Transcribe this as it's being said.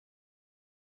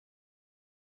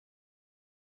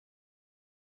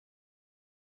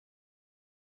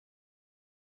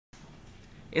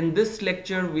In this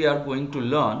lecture, we are going to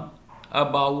learn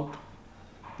about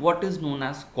what is known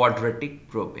as quadratic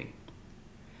probing.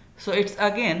 So it's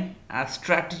again a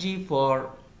strategy for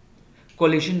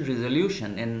collision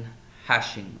resolution in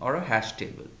hashing or a hash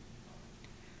table.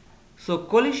 So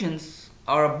collisions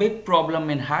are a big problem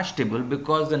in hash table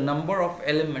because the number of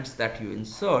elements that you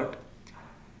insert,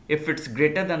 if it's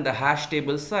greater than the hash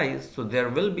table size, so there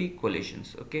will be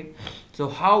collisions. Okay, so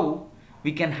how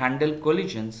we can handle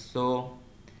collisions? So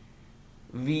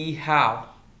we have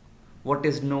what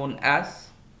is known as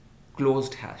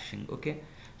closed hashing. Okay,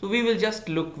 so we will just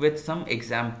look with some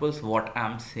examples what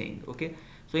I'm saying. Okay,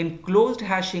 so in closed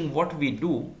hashing, what we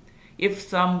do, if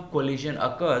some collision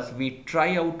occurs, we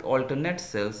try out alternate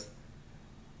cells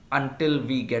until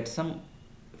we get some,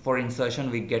 for insertion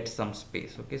we get some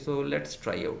space. Okay, so let's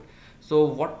try out. So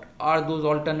what are those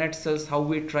alternate cells, how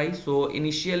we try? So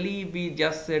initially we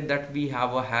just said that we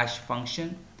have a hash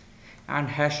function and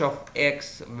hash of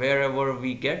x wherever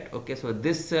we get. Okay, so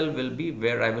this cell will be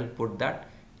where I will put that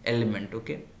element.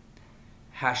 Okay,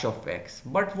 hash of x.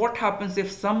 But what happens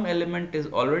if some element is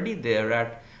already there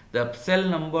at the cell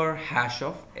number hash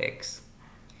of x?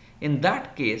 In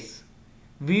that case,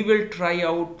 we will try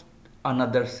out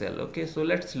another cell. Okay, so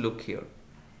let's look here.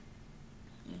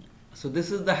 So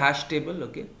this is the hash table.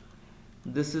 Okay,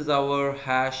 this is our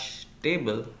hash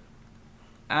table,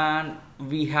 and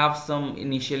we have some,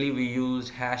 initially we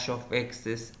used hash of x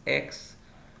is x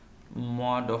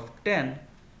mod of 10,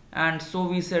 and so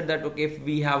we said that okay, if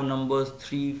we have numbers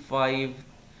 3, 5,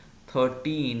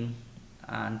 13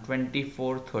 and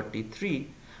 24, 33,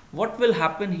 what will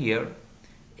happen here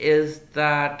is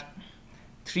that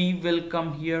 3 will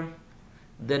come here,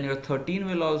 then your 13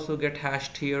 will also get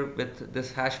hashed here with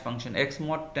this hash function x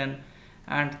mod 10,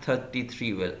 and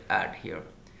 33 will add here.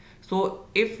 So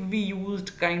if we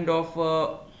used kind of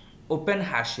open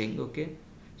hashing, okay,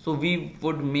 so we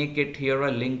would make it here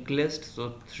a linked list,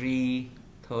 so 3,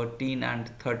 13 and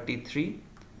 33.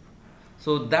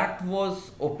 So that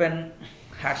was open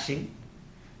hashing,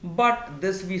 but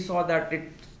this we saw that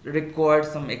it required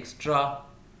some extra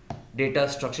data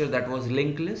structure, that was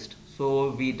linked list,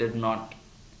 so we did not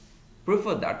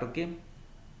prefer that. Okay,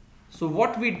 so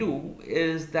what we do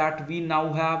is that we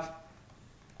now have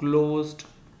closed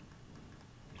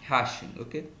hashing.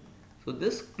 Okay, so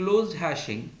this closed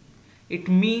hashing, it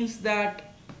means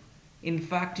that in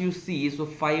fact you see, so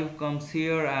 5 comes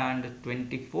here and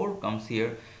 24 comes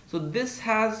here, so this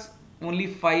has only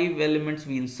 5 elements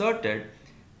we inserted,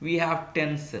 we have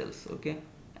 10 cells. Okay,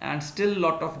 and still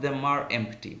lot of them are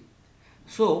empty.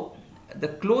 So the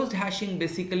closed hashing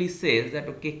basically says that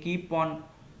okay, keep on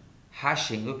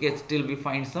hashing, okay, till we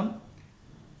find some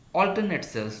alternate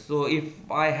cells. So if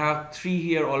I have 3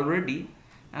 here already,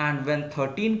 and when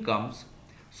 13 comes,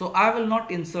 so I will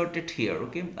not insert it here.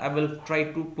 Okay, I will try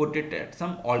to put it at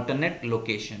some alternate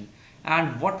location.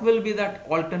 And what will be that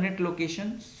alternate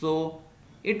location? So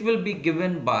it will be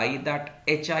given by that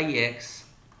hix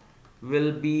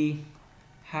will be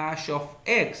hash of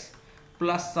x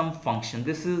plus some function.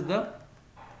 This is the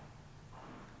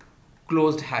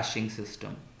closed hashing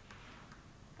system.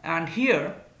 And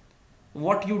here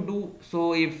what you do,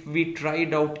 so if we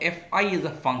tried out fi is a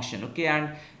function. Okay,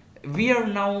 and we are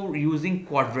now using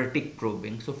quadratic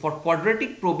probing. So for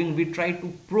quadratic probing, we try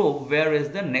to probe where is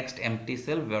the next empty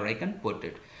cell where I can put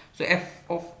it. So f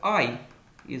of I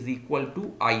is equal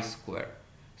to I square.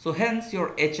 So hence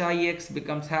your hix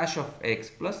becomes hash of x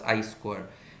plus I square.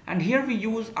 And here we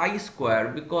use I square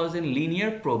because in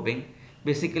linear probing,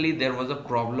 basically there was a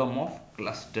problem of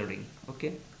clustering.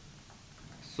 Okay,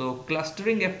 so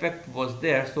clustering effect was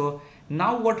there. So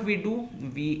now what we do,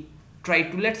 we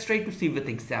let's try to see with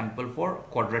example for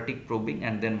quadratic probing,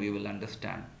 and then we will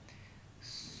understand.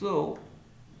 So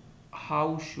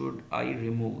how should I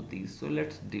remove these? So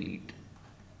let's delete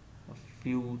a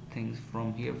few things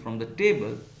from here from the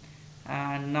table,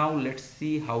 and now let's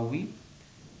see how we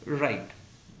write.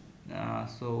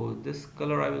 So this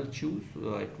color I will choose,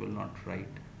 so it will not write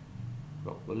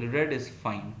properly. Red is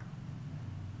fine.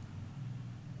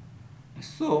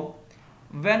 So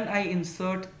when I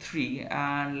insert 3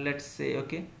 and let's say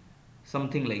okay,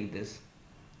 something like this,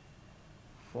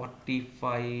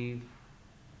 45,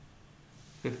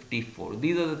 54,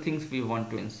 these are the things we want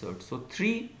to insert. So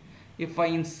 3 if I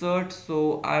insert,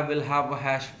 so I will have a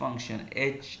hash function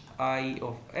hi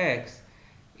of x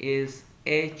is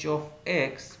h of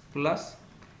x plus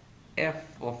f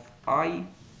of I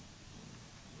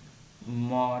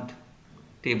mod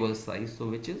table size, so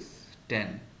which is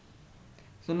 10.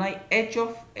 So now h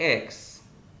of x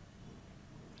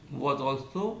was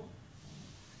also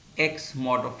x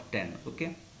mod of 10.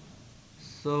 Okay,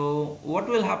 So what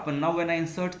will happen now when I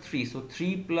insert 3? So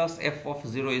 3 plus f of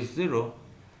 0 is 0.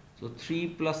 So 3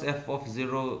 plus f of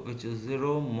 0, which is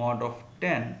 0 mod of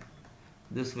 10,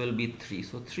 this will be 3.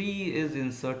 So 3 is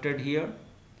inserted here.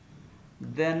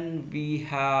 Then we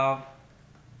have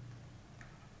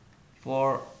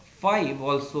for 5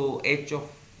 also h of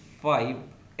 5,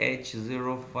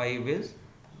 h05 is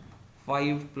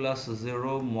 5 plus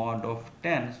 0 mod of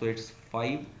 10, so it's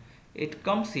 5. It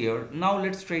comes here. Now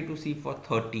let's try to see for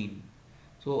 13.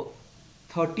 So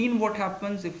 13, what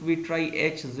happens if we try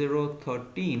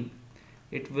h013?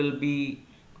 It will be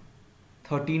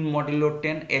 13 modulo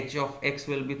 10, h of x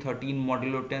will be 13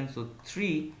 modulo 10, so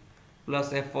 3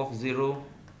 plus f of 0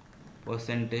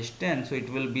 percentage 10, so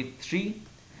it will be 3.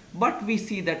 But we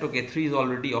see that okay, 3 is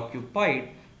already occupied,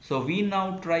 so we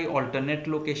now try alternate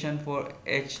location for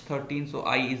h13. So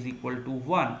I is equal to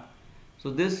 1,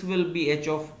 so this will be h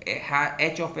of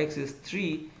x is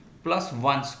 3 plus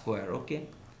 1 square, okay,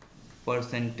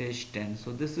 percentage 10,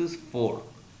 so this is 4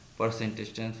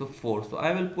 percentage 10, so 4. So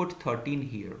I will put 13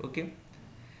 here, okay.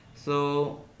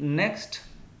 So next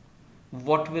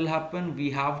what will happen,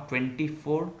 we have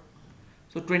 24.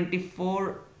 So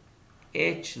 24,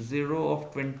 h0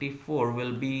 of 24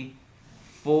 will be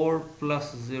 4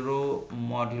 plus 0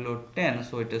 modulo 10,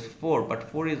 so it is 4, but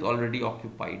 4 is already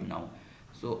occupied now.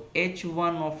 So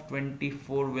h1 of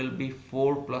 24 will be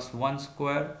 4 plus 1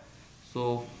 square,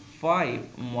 so 5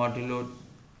 modulo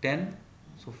 10,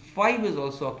 so 5 is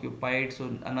also occupied, so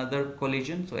another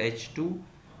collision. So h2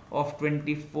 of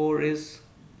 24 is,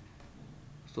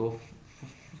 so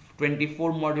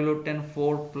 24 modulo 10,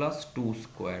 4 plus 2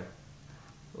 square,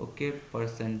 okay,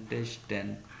 percentage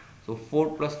 10. So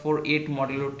 4 plus 4, 8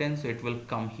 modulo 10, so it will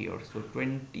come here. So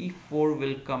 24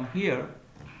 will come here.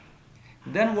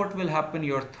 Then what will happen,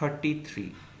 your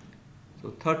 33.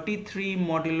 So 33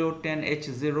 modulo 10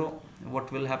 h0,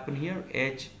 what will happen here,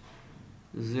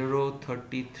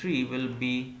 h033 will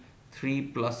be 3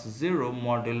 plus 0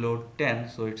 modulo 10,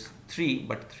 so it's 3,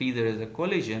 but 3 there is a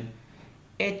collision.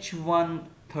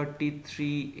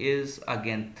 h133 is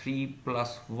again 3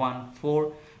 plus 1,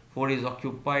 4, 4 is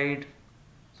occupied,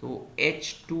 so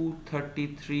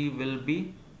h233 will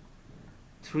be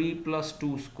 3 plus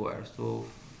 2 square, so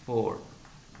 4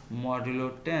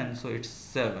 modulo 10, so it's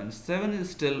 7. 7 is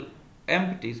still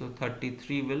empty, so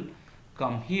 33 will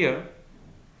come here.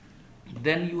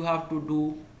 Then you have to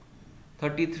do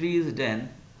 33 is done,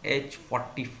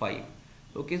 h45,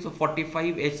 okay. So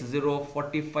 45, h0 of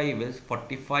 45 is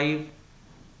 45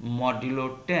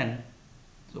 modulo 10,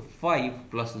 so 5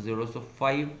 plus 0, so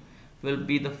 5 will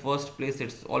be the first place,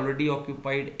 it's already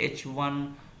occupied.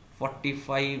 h1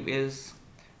 45 is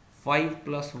 5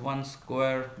 plus 1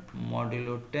 square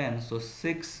modulo 10, so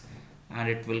 6, and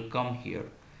it will come here.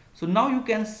 So now you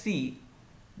can see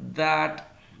that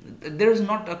there is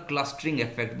not a clustering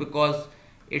effect, because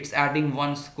it's adding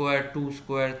 1 square, 2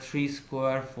 square, 3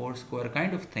 square, 4 square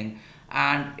kind of thing,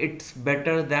 and it's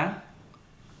better than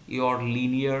your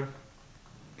linear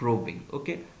probing,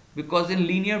 okay. Because in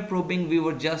linear probing we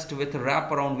were just with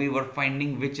wraparound, we were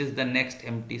finding which is the next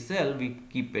empty cell, we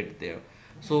keep it there.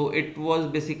 So it was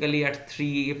basically at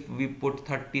 3, if we put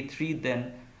 33,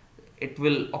 then it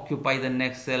will occupy the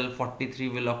next cell, 43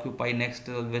 will occupy next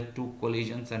cell with 2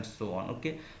 collisions and so on,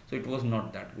 okay. So it was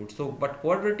not that good. So but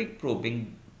quadratic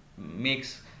probing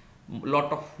makes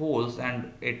lot of holes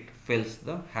and it fills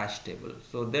the hash table,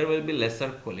 so there will be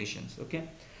lesser collisions, okay.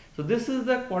 So this is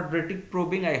the quadratic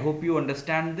probing. I hope you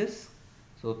understand this.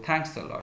 So thanks a lot.